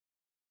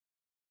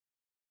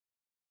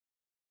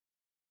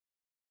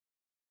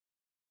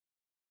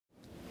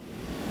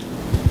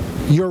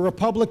Your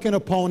Republican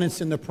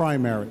opponents in the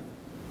primary,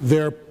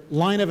 their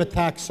line of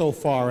attack so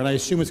far, and I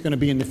assume it's going to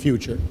be in the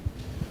future,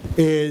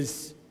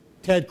 is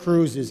Ted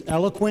Cruz is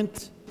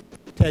eloquent,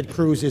 Ted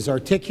Cruz is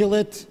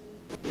articulate,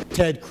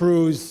 Ted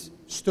Cruz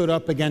stood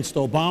up against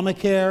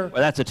Obamacare.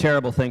 Well, that's a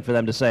terrible thing for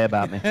them to say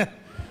about me.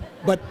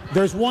 But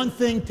there's one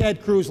thing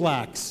Ted Cruz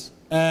lacks,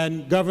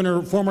 and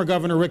former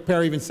Governor Rick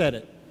Perry even said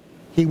it.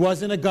 He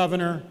wasn't a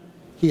governor.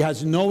 He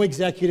has no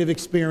executive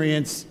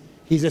experience.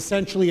 He's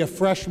essentially a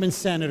freshman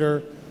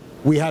senator.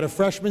 We had a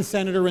freshman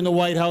senator in the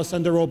White House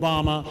under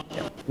Obama.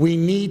 We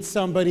need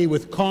somebody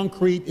with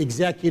concrete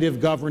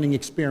executive governing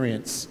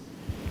experience.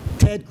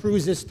 Ted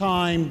Cruz's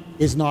time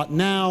is not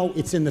now,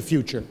 it's in the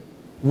future.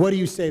 What do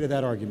you say to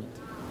that argument?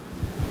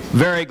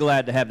 Very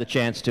glad to have the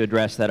chance to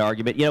address that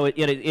argument. You know,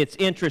 it's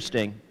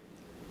interesting.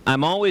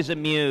 I'm always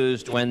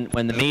amused when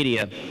the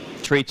media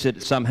treats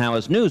it somehow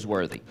as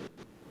newsworthy.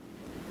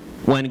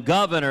 When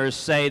governors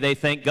say they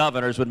think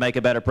governors would make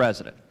a better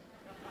president.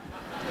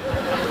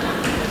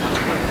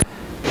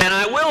 And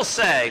I will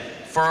say,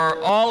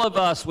 for all of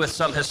us with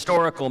some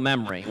historical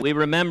memory, we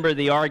remember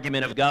the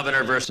argument of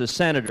governor versus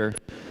senator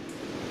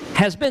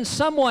has been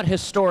somewhat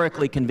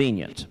historically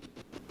convenient.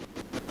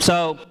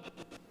 So,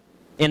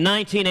 in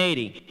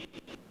 1980,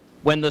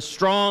 when the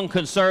strong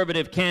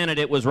conservative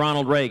candidate was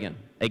Ronald Reagan,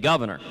 a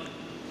governor,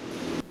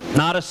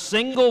 not a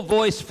single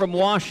voice from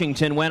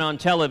Washington went on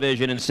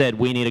television and said,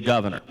 "We need a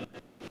governor."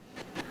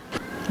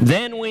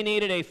 Then we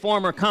needed a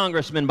former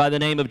congressman by the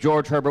name of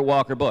George Herbert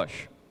Walker Bush.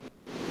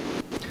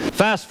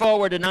 Fast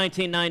forward to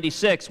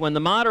 1996, when the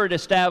moderate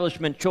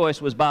establishment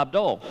choice was Bob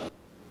Dole.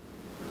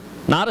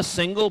 Not a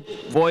single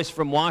voice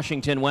from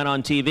Washington went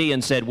on TV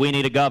and said, "We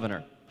need a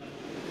governor."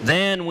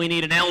 Then we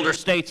need an elder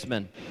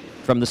statesman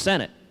from the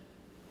Senate.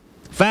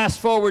 Fast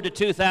forward to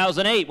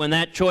 2008, when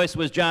that choice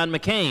was John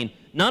McCain.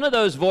 None of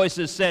those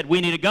voices said,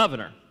 "We need a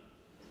governor."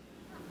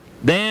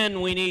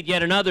 Then we need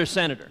yet another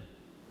senator.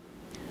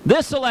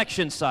 This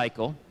election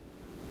cycle,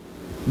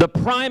 the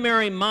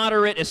primary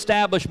moderate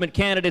establishment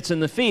candidates in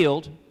the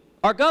field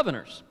are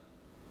governors.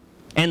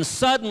 And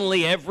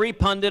suddenly every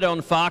pundit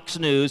on Fox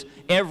News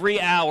every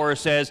hour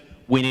says,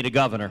 "We need a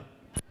governor."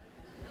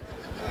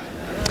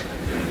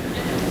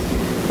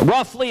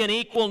 Roughly an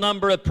equal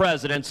number of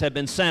presidents have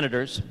been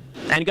senators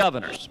and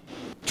governors.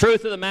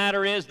 Truth of the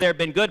matter is, there have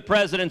been good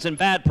presidents and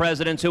bad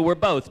presidents who were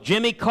both.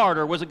 Jimmy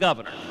Carter was a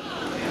governor.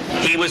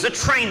 He was a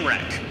train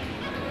wreck.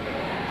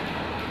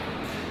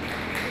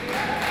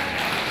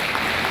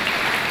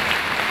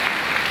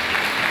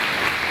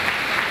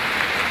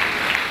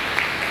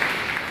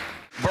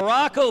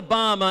 Barack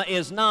Obama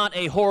is not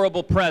a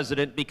horrible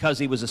president because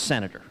he was a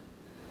senator.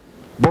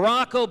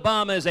 Barack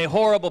Obama is a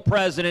horrible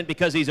president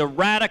because he's a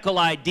radical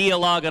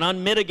ideologue, an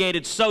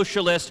unmitigated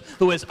socialist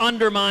who has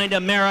undermined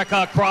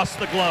America across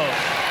the globe.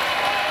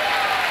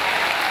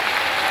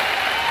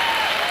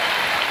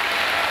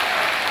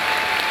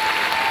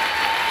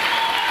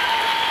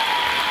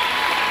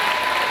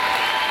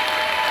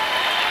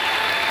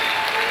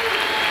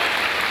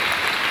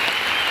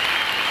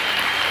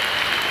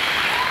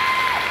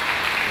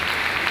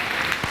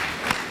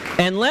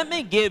 And let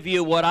me give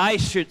you what I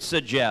should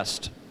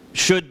suggest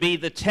should be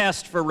the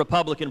test for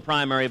Republican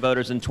primary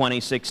voters in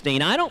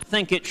 2016. I don't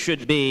think it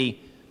should be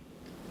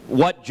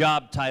what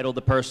job title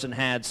the person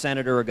had,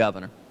 senator or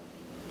governor.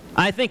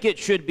 I think it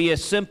should be a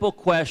simple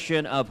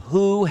question of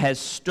who has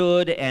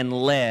stood and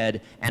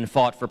led and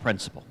fought for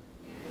principle.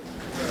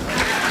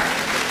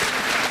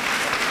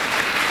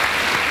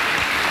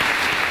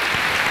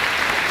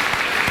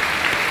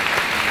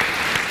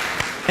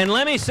 And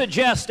let me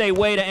suggest a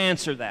way to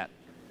answer that.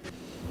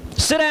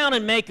 Sit down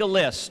and make a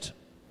list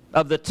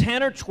of the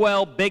 10 or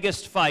 12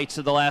 biggest fights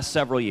of the last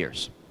several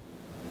years.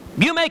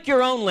 You make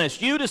your own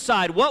list. You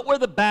decide what were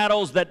the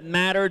battles that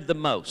mattered the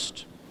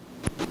most.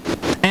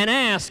 And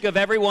ask of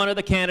every one of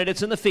the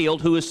candidates in the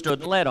field who has stood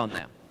and led on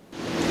them.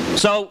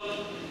 So,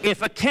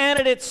 if a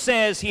candidate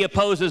says he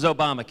opposes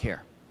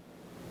Obamacare,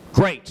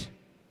 great.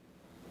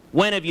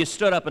 When have you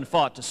stood up and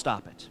fought to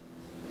stop it?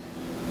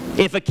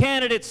 If a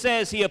candidate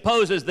says he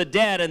opposes the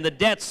debt and the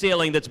debt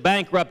ceiling that's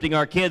bankrupting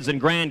our kids and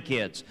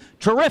grandkids,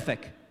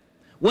 terrific.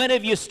 When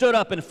have you stood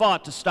up and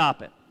fought to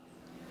stop it?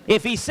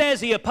 If he says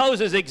he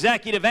opposes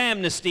executive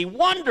amnesty,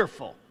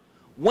 wonderful.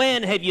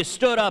 When have you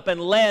stood up and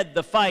led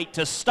the fight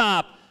to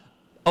stop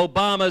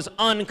Obama's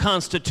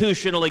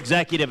unconstitutional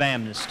executive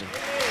amnesty?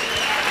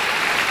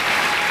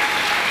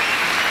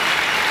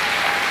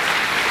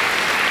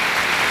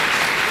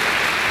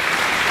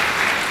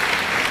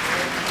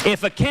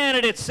 If a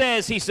candidate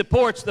says he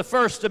supports the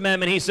First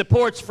Amendment, he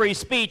supports free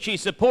speech, he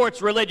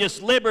supports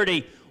religious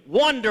liberty,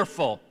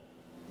 wonderful.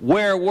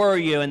 Where were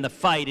you in the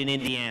fight in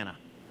Indiana?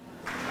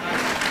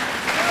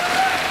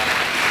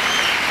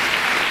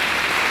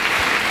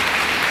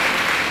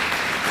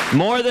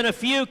 More than a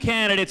few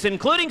candidates,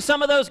 including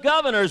some of those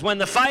governors, when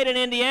the fight in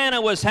Indiana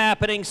was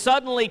happening,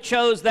 suddenly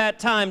chose that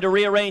time to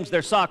rearrange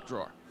their sock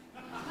drawer.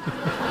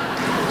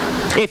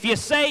 If you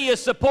say you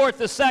support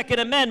the Second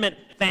Amendment,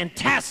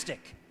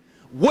 fantastic.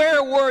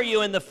 Where were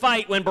you in the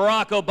fight when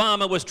Barack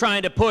Obama was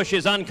trying to push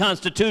his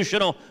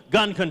unconstitutional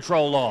gun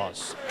control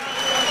laws?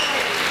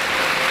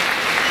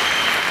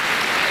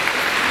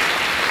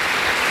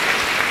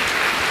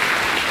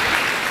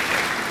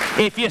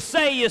 If you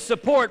say you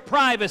support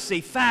privacy,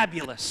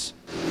 fabulous.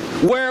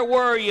 Where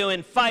were you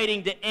in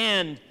fighting to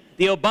end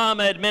the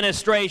Obama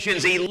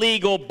administration's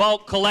illegal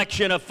bulk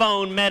collection of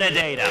phone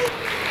metadata?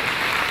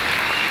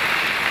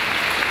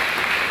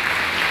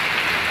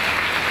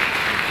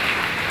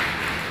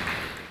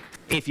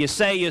 If you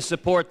say you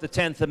support the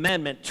 10th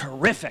Amendment,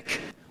 terrific.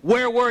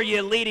 Where were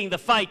you leading the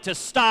fight to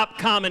stop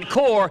Common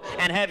Core,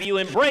 and have you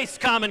embraced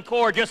Common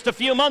Core just a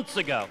few months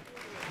ago?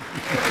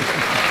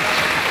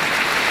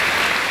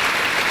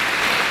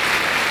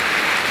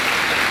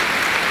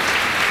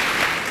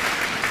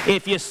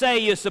 If you say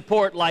you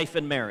support life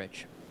and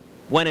marriage,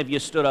 when have you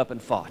stood up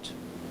and fought?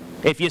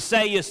 If you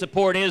say you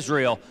support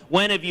Israel,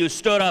 when have you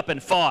stood up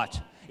and fought?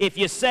 If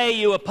you say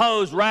you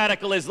oppose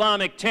radical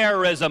Islamic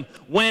terrorism,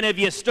 when have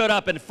you stood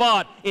up and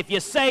fought? If you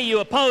say you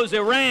oppose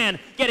Iran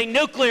getting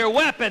nuclear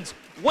weapons,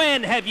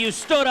 when have you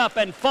stood up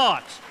and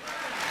fought?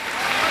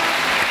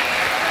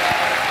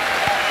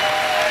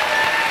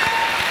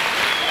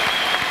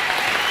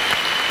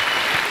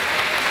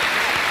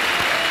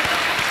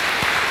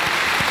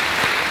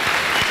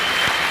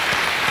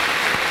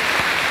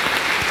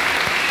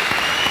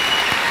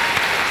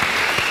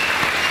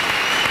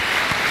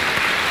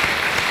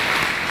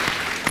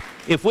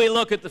 If we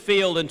look at the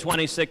field in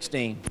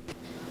 2016,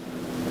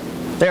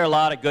 there are a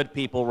lot of good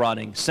people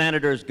running.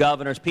 Senators,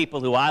 governors,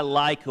 people who I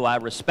like, who I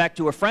respect,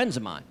 who are friends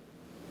of mine.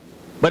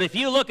 But if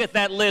you look at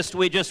that list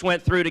we just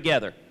went through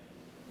together,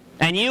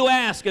 and you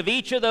ask of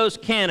each of those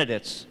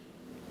candidates,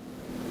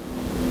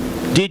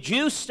 did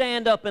you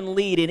stand up and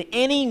lead in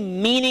any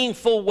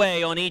meaningful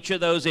way on each of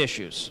those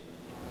issues?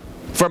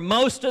 For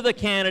most of the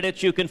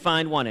candidates, you can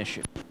find one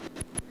issue.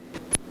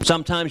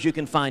 Sometimes you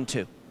can find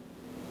two.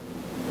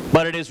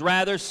 But it is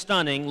rather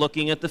stunning,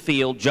 looking at the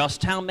field,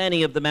 just how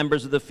many of the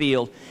members of the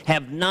field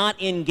have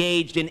not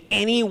engaged in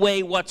any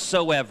way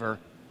whatsoever.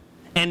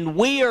 And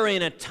we are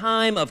in a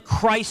time of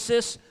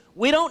crisis.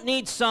 We don't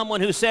need someone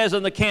who says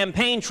on the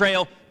campaign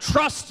trail,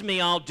 trust me,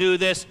 I'll do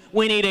this.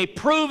 We need a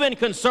proven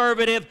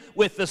conservative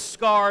with the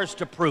scars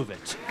to prove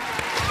it.